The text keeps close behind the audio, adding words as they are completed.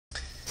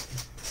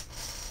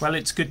Well,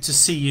 it's good to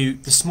see you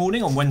this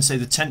morning on Wednesday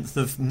the 10th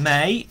of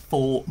May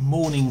for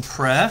morning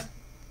prayer.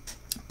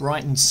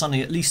 Bright and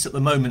sunny, at least at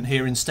the moment,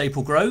 here in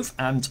Staple Grove,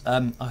 and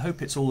I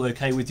hope it's all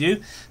okay with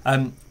you.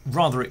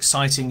 Rather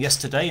exciting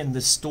yesterday in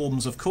the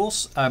storms, of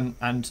course, and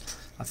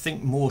I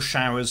think more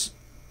showers,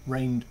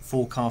 rain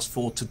forecast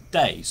for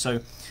today. So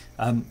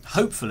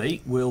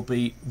hopefully we'll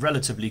be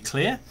relatively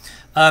clear.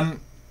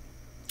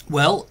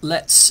 Well,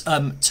 let's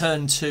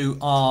turn to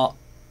our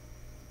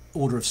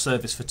order of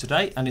service for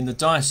today, and in the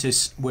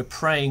diocese we're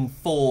praying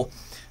for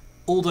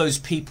all those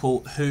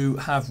people who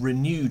have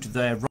renewed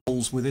their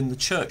roles within the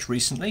church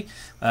recently.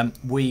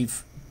 We're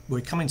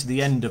coming to the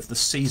end of the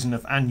season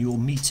of annual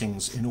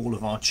meetings in all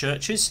of our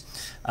churches.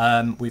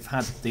 We've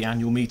had the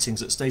annual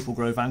meetings at Staple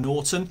Grove and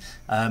Orton,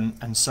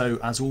 and so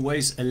as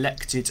always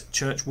elected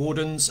church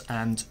wardens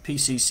and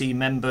PCC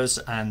members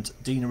and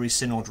deanery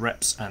synod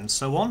reps and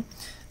so on.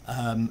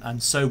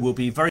 And so we'll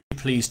be very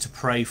pleased to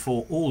pray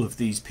for all of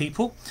these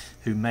people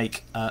who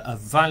make a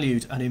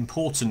valued and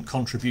important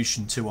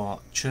contribution to our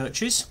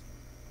churches.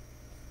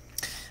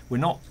 We're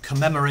not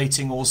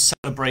commemorating or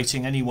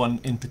celebrating anyone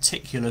in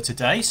particular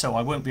today, so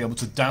I won't be able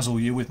to dazzle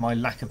you with my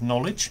lack of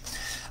knowledge.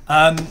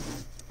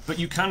 But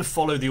you can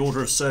follow the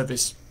order of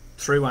service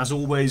through, as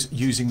always,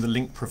 using the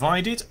link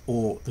provided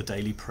or the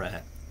Daily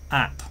Prayer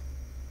app.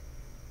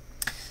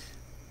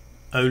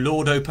 O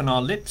Lord, open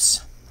our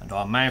lips, and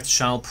our mouth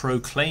shall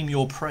proclaim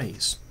your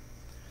praise.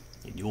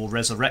 In your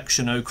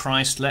resurrection, O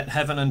Christ, let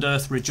heaven and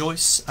earth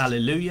rejoice.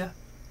 Alleluia.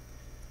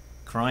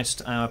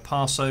 Christ, our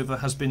Passover,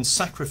 has been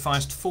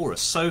sacrificed for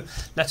us, so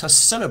let us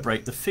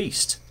celebrate the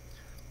feast,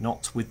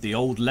 not with the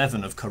old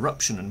leaven of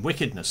corruption and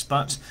wickedness,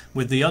 but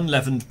with the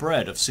unleavened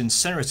bread of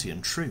sincerity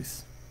and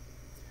truth.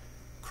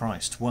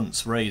 Christ,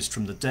 once raised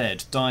from the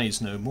dead,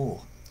 dies no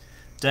more.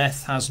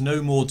 Death has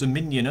no more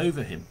dominion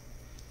over him.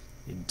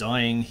 In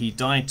dying, he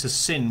died to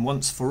sin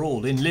once for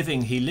all. In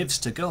living, he lives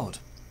to God.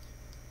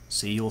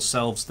 See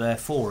yourselves,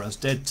 therefore, as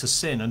dead to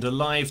sin and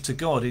alive to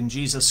God in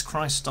Jesus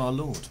Christ our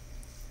Lord.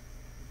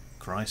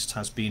 Christ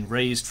has been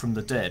raised from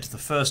the dead, the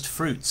first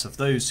fruits of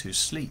those who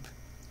sleep.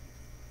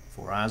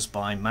 For as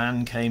by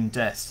man came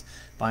death,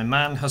 by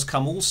man has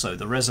come also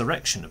the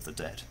resurrection of the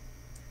dead.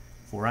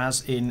 For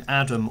as in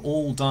Adam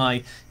all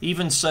die,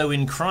 even so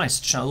in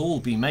Christ shall all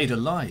be made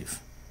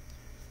alive.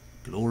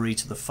 Glory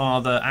to the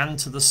Father, and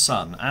to the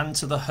Son, and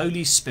to the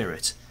Holy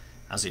Spirit,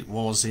 as it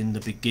was in the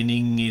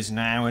beginning, is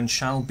now, and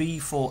shall be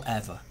for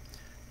ever.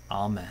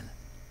 Amen.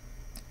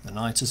 The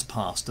night has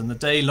passed, and the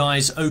day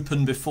lies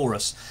open before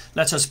us.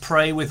 Let us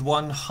pray with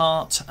one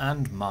heart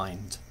and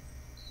mind.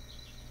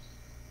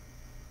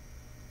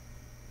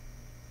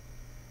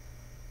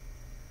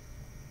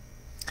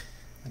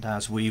 And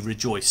as we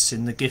rejoice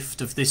in the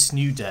gift of this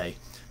new day,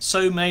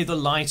 so may the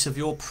light of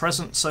your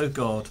presence, O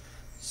God,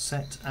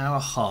 set our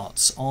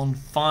hearts on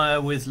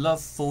fire with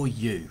love for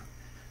you,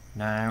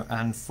 now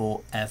and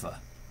forever.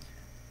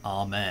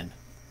 Amen.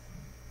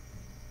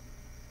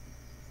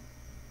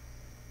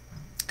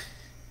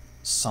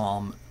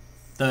 Psalm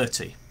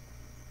 30.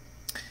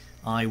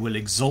 I will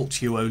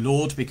exalt you, O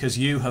Lord, because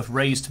you have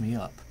raised me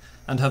up,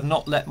 and have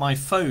not let my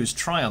foes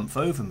triumph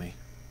over me.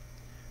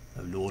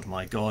 O Lord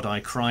my God, I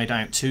cried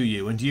out to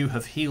you, and you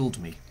have healed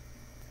me.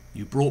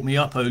 You brought me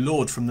up, O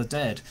Lord, from the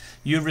dead.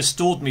 You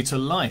restored me to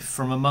life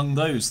from among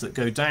those that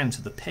go down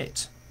to the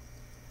pit.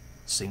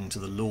 Sing to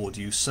the Lord,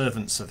 you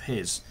servants of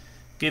his.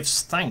 Give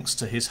thanks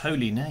to his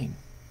holy name.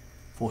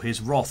 For his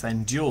wrath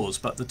endures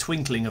but the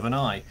twinkling of an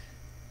eye,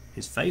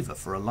 his favour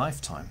for a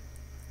lifetime.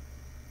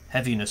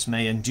 Heaviness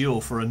may endure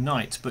for a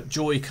night, but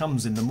joy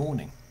comes in the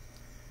morning.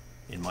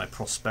 In my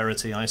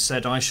prosperity I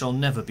said, I shall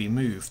never be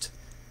moved.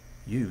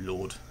 You,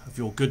 Lord, of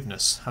your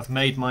goodness, have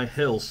made my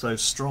hill so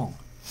strong.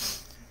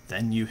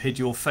 Then you hid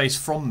your face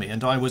from me,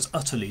 and I was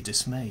utterly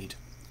dismayed.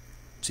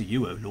 To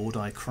you, O Lord,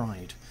 I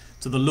cried.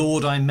 To the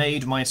Lord I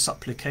made my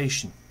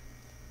supplication.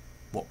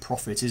 What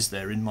profit is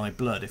there in my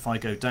blood if I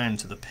go down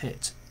to the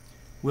pit?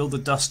 Will the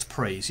dust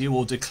praise you,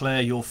 or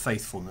declare your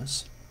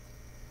faithfulness?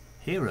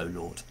 Hear, O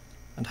Lord,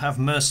 and have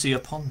mercy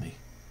upon me.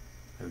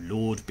 O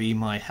Lord, be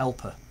my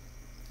helper.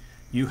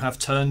 You have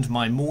turned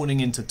my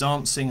mourning into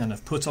dancing, and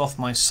have put off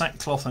my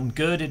sackcloth and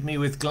girded me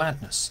with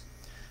gladness.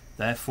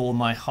 Therefore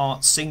my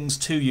heart sings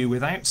to you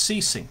without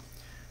ceasing.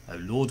 O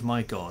Lord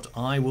my God,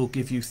 I will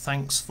give you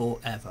thanks for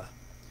ever.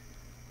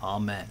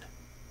 Amen.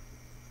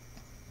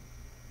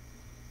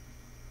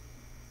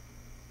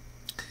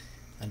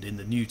 And in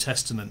the New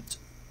Testament,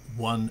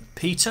 1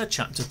 Peter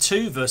chapter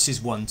 2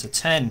 verses 1 to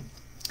 10.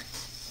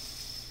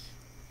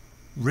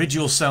 Rid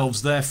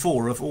yourselves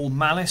therefore of all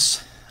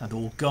malice and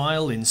all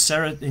guile,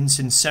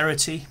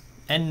 insincerity,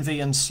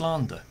 envy and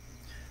slander.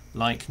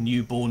 Like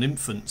newborn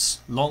infants,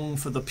 long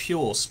for the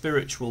pure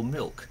spiritual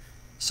milk,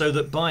 so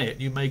that by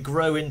it you may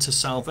grow into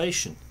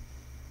salvation,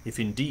 if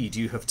indeed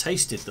you have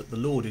tasted that the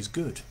Lord is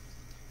good.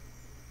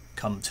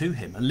 Come to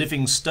him, a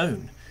living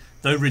stone,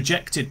 though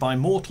rejected by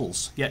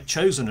mortals, yet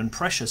chosen and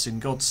precious in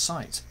God's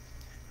sight.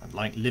 And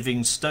like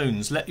living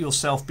stones, let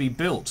yourself be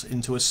built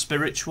into a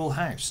spiritual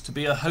house, to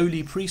be a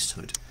holy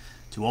priesthood,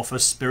 to offer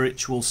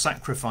spiritual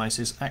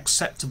sacrifices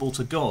acceptable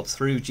to God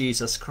through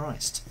Jesus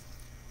Christ.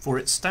 For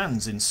it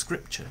stands in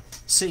Scripture,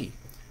 "See,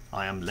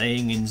 I am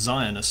laying in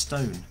Zion a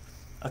stone,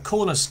 a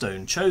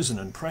cornerstone chosen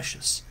and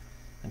precious,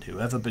 and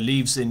whoever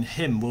believes in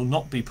him will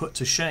not be put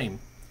to shame."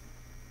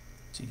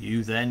 To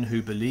you then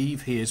who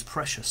believe, he is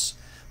precious.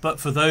 But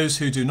for those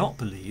who do not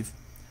believe,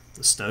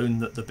 the stone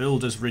that the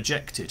builders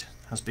rejected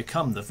has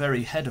become the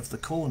very head of the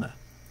corner,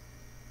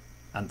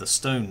 and a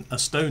stone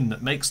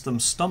that makes them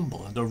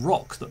stumble, and a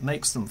rock that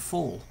makes them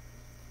fall.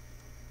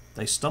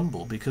 They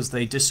stumble because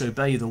they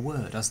disobey the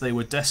word, as they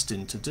were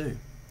destined to do.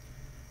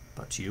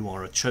 But you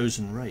are a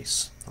chosen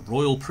race, a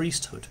royal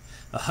priesthood,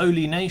 a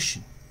holy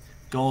nation,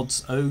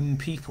 God's own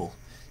people,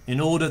 in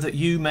order that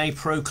you may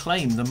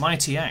proclaim the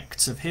mighty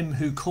acts of him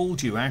who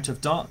called you out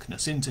of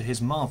darkness into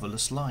his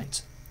marvellous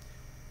light.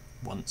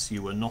 Once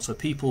you were not a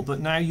people, but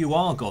now you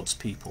are God's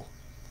people.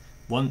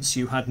 Once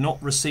you had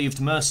not received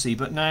mercy,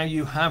 but now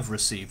you have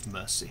received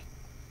mercy.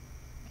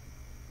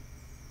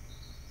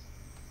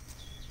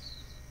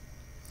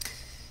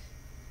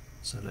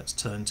 So let's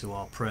turn to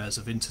our prayers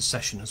of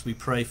intercession as we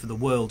pray for the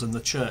world and the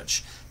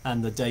church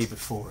and the day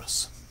before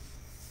us.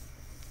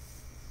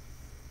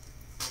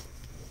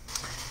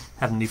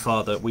 Heavenly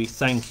Father, we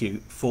thank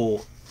you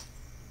for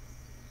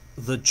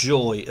the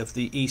joy of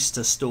the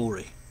Easter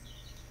story.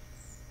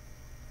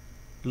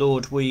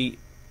 Lord, we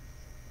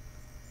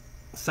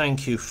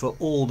thank you for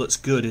all that's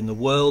good in the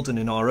world and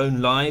in our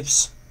own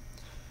lives,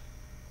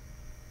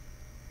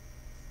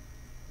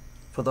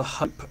 for the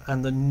hope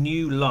and the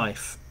new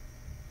life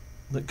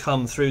that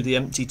come through the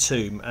empty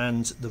tomb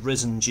and the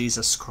risen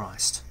Jesus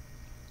Christ.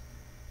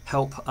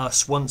 Help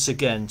us once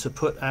again to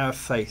put our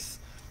faith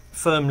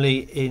firmly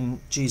in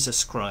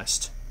Jesus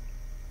Christ.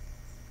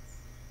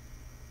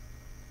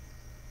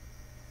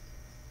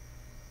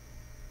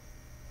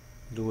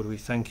 Lord, we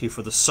thank you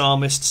for the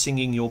psalmist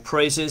singing your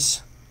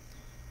praises,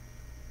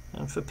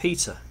 and for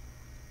Peter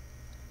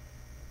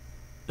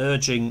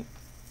urging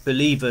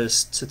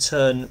believers to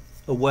turn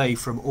away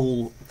from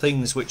all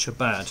things which are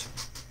bad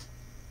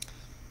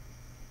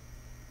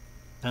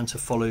and to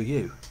follow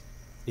you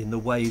in the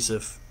ways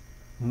of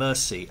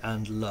mercy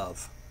and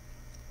love.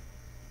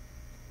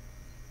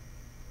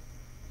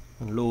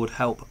 And Lord,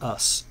 help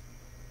us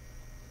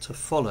to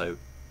follow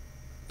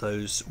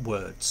those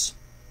words.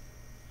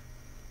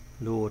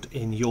 Lord,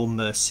 in your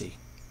mercy,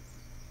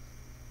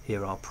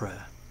 hear our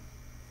prayer.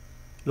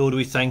 Lord,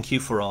 we thank you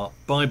for our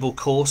Bible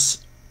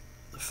course,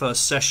 the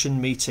first session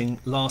meeting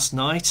last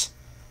night,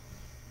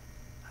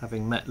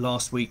 having met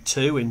last week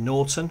too in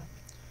Norton,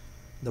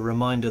 the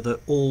reminder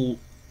that all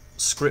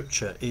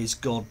Scripture is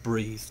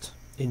God-breathed,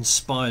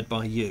 inspired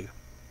by you.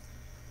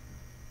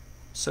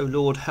 So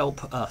Lord,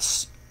 help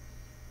us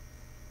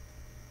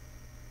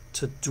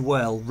to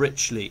dwell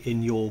richly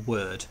in your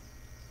word,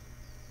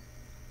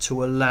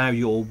 to allow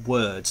your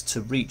word to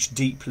reach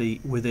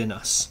deeply within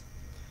us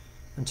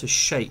and to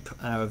shape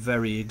our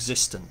very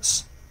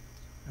existence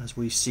as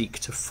we seek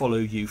to follow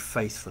you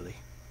faithfully.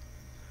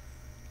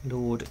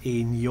 Lord,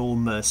 in your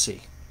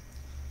mercy,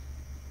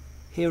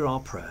 hear our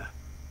prayer.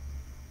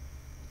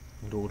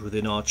 Lord,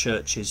 within our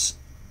churches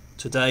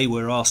today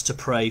we're asked to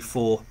pray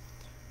for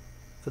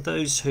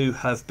those who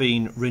have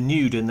been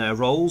renewed in their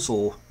roles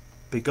or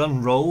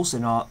begun roles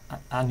in our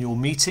annual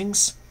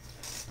meetings.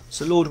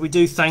 So Lord, we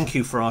do thank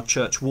you for our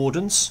church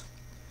wardens,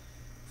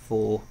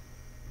 for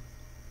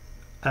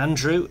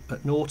Andrew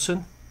at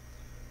Norton,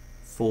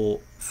 for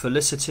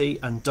Felicity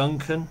and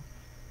Duncan,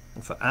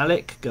 and for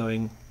Alec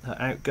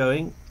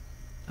outgoing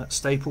at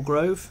Staple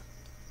Grove.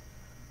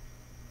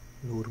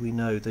 Lord, we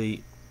know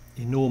the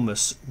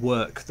enormous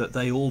work that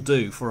they all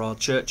do for our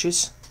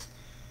churches.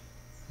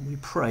 We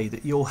pray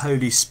that your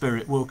Holy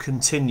Spirit will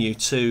continue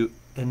to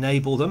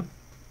enable them.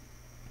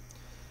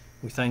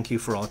 We thank you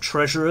for our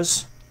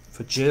treasurers,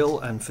 for Jill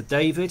and for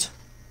David,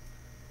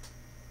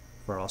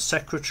 for our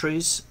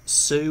secretaries,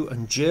 Sue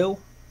and Jill,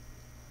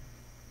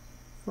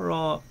 for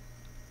our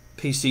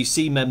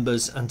PCC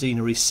members and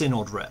Deanery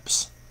Synod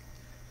reps.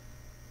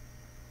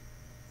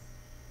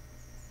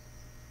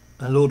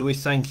 And Lord, we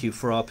thank you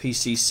for our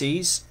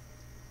PCCs,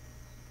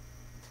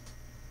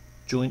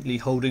 jointly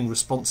holding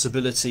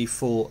responsibility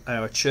for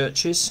our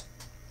churches,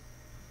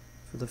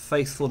 for the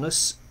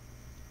faithfulness,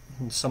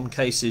 in some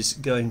cases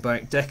going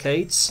back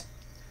decades,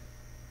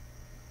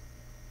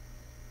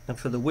 and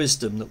for the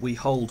wisdom that we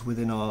hold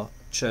within our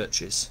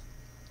churches.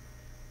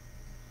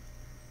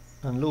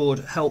 And Lord,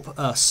 help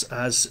us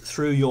as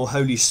through your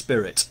Holy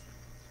Spirit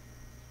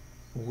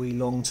we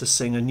long to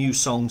sing a new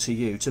song to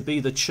you, to be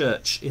the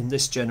church in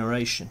this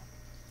generation,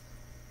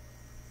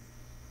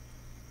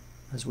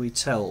 as we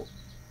tell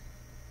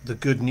the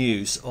good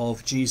news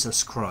of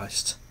Jesus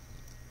Christ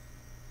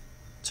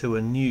to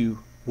a new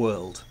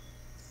world.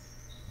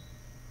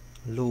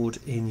 Lord,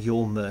 in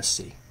your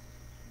mercy,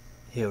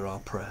 hear our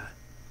prayer.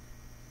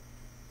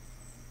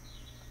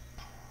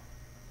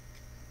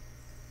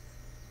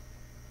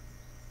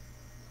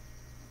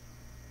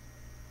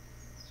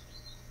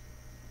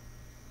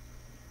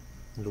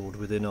 Lord,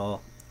 within our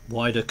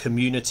wider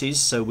communities,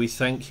 so we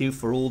thank you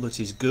for all that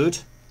is good,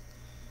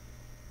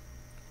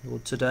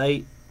 Lord,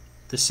 today,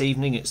 this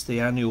evening, it's the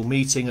annual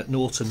meeting at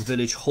Norton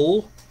Village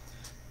Hall.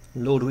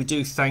 Lord, we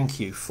do thank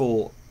you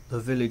for the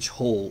Village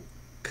Hall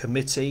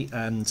committee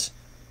and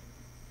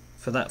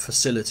for that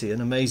facility, an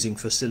amazing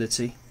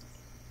facility,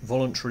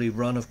 voluntarily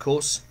run, of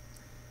course,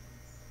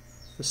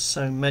 for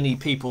so many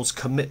people's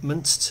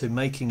commitment to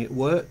making it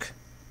work.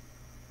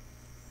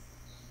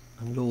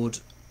 And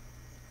Lord,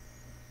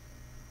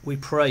 we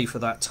pray for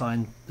that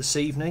time this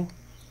evening,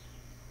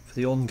 for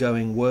the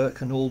ongoing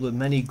work and all the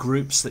many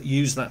groups that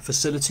use that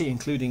facility,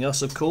 including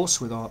us, of course,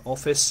 with our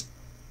office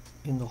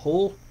in the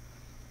hall.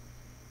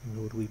 And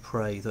Lord, we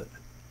pray that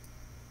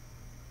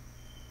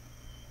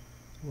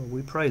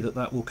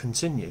that will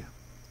continue.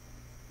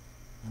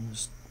 And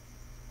there's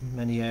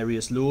many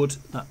areas, Lord,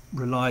 that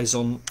relies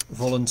on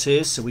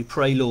volunteers. So we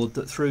pray, Lord,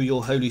 that through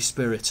your Holy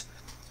Spirit,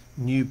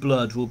 new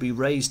blood will be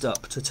raised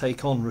up to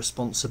take on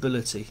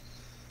responsibility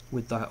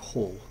with that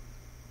hall,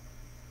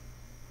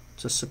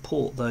 to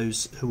support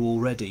those who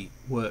already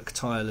work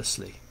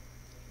tirelessly.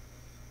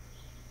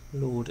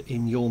 Lord,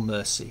 in your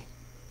mercy,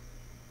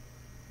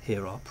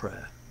 hear our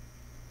prayer.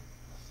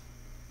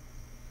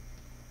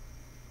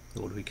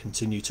 Lord, we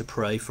continue to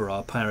pray for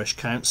our parish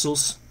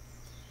councils,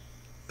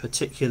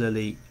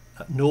 particularly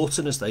at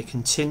Norton as they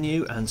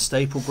continue, and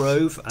Staple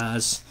Grove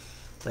as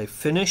they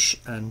finish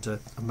and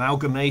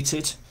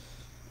amalgamated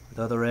with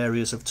other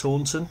areas of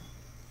Taunton.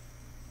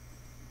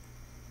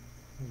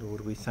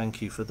 Lord, we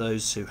thank you for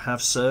those who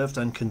have served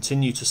and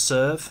continue to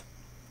serve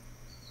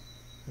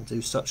and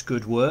do such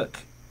good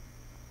work.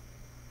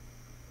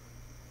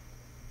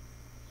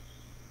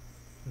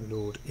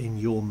 Lord, in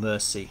your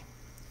mercy,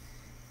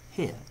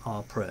 hear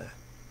our prayer.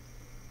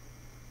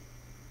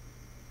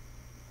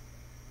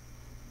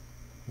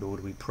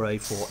 Lord, we pray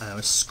for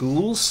our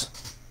schools,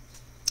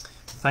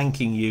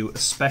 thanking you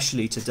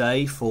especially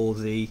today for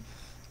the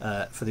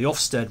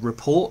Ofsted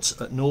report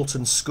at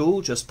Norton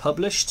School just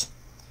published,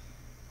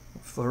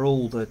 for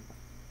all the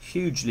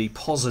hugely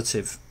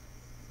positive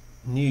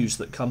news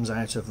that comes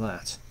out of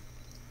that.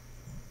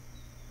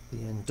 The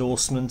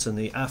endorsement and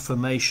the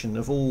affirmation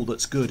of all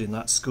that's good in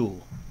that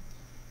school.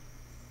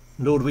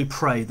 Lord, we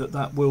pray that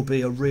that will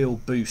be a real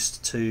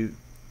boost to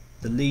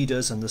the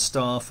leaders and the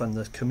staff and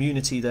the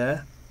community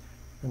there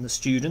and the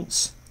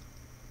students.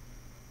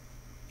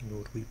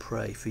 Lord, we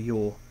pray for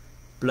your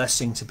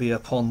blessing to be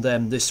upon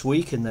them this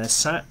week in their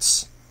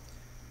SATs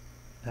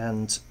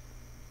and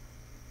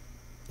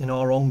in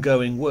our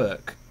ongoing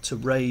work to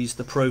raise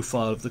the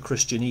profile of the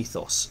Christian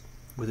ethos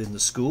within the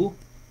school.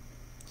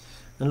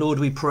 And Lord,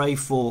 we pray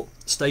for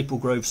Staple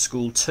Grove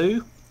School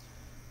 2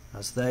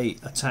 as they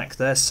attack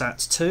their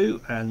SATs too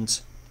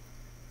and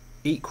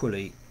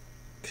equally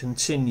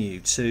continue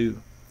to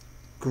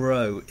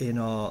grow in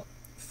our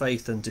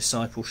faith and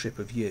discipleship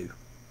of you.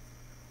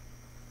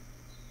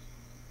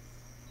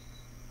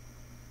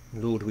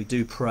 Lord, we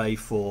do pray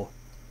for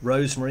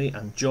Rosemary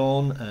and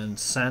John and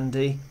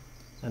Sandy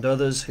and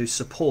others who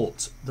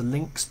support the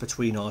links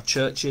between our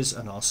churches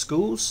and our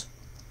schools.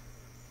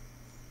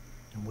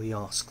 And we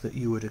ask that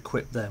you would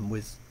equip them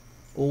with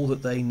all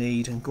that they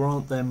need and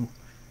grant them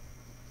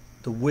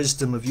the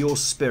wisdom of your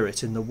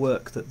Spirit in the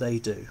work that they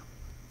do.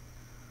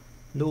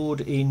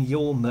 Lord, in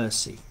your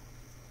mercy,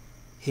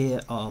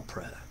 hear our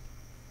prayer.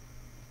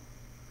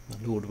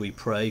 And Lord, we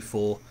pray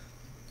for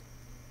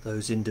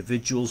those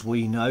individuals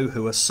we know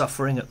who are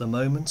suffering at the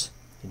moment,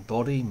 in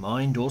body,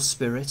 mind or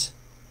spirit.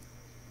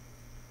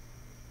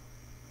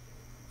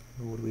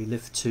 Lord, we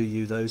lift to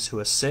you those who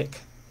are sick,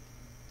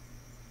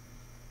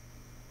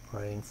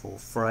 praying for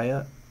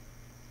Freya,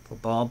 for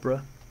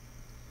Barbara,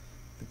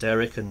 for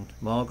Derek and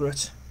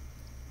Margaret,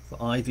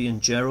 for Ivy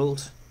and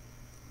Gerald,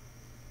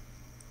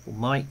 for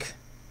Mike,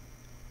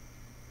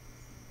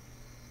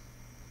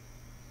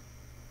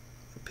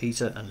 for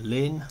Peter and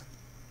Lynn.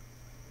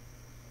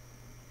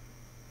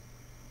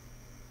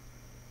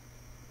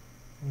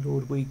 And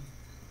Lord, we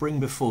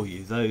bring before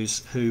you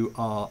those who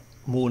are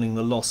mourning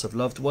the loss of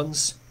loved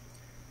ones,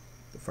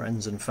 the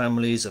friends and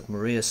families of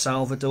Maria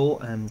Salvador,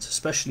 and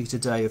especially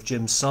today of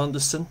Jim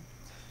Sanderson,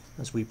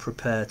 as we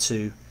prepare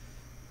to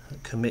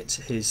commit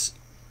his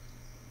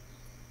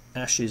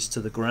ashes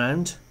to the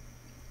ground.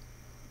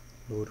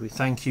 Lord, we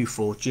thank you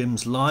for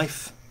Jim's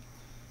life,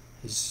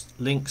 his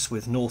links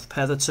with North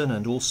Petherton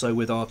and also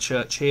with our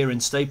church here in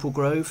Staple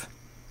Grove.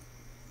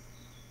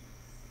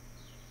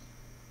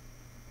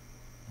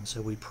 And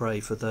so we pray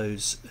for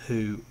those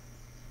who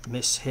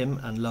miss him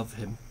and love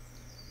him.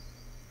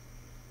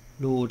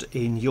 Lord,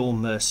 in your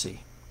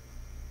mercy,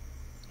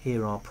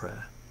 hear our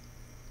prayer.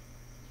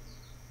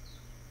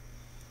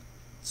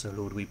 So,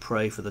 Lord, we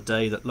pray for the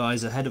day that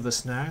lies ahead of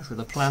us now, for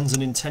the plans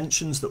and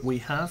intentions that we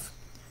have,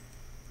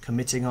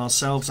 committing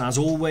ourselves, as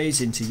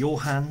always, into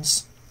your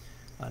hands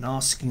and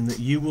asking that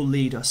you will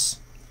lead us,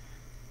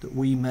 that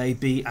we may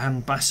be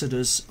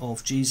ambassadors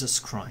of Jesus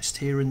Christ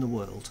here in the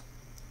world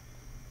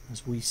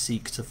as we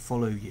seek to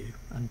follow you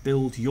and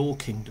build your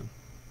kingdom.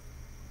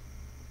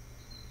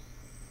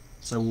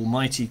 So,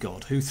 Almighty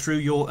God, who through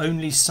your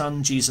only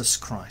Son, Jesus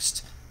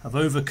Christ, have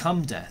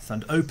overcome death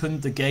and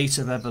opened the gate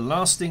of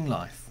everlasting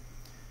life,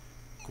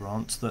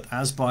 Grant that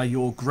as by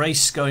your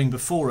grace going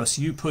before us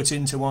you put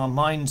into our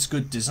minds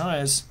good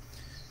desires,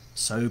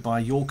 so by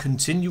your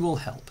continual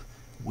help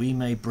we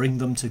may bring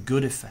them to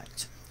good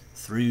effect.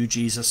 Through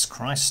Jesus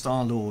Christ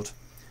our Lord.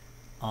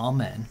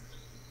 Amen.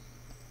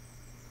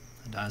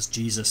 And as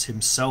Jesus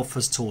himself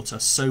has taught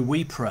us, so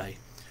we pray,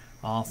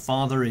 Our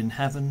Father in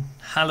heaven,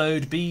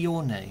 hallowed be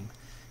your name.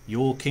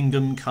 Your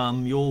kingdom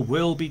come, your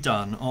will be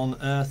done on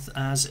earth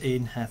as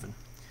in heaven.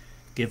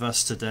 Give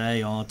us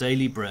today our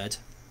daily bread.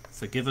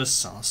 Forgive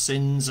us our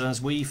sins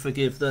as we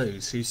forgive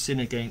those who sin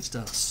against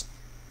us.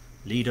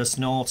 Lead us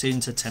not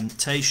into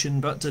temptation,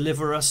 but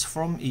deliver us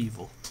from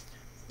evil.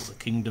 For the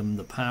kingdom,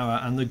 the power,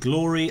 and the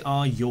glory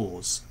are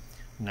yours,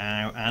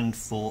 now and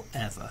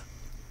forever.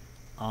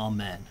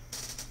 Amen.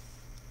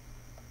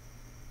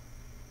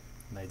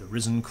 May the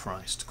risen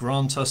Christ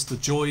grant us the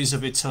joys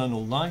of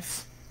eternal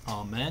life.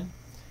 Amen.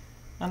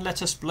 And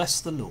let us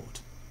bless the Lord.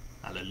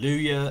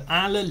 Alleluia,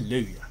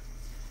 alleluia.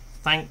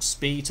 Thanks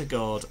be to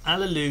God.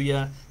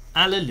 Alleluia,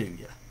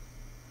 alleluia.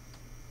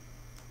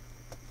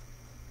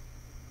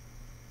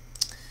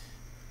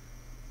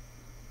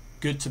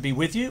 Good to be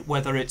with you,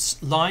 whether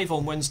it's live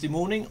on Wednesday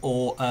morning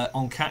or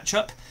on catch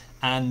up,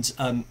 and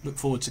look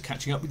forward to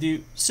catching up with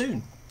you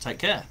soon. Take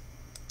care.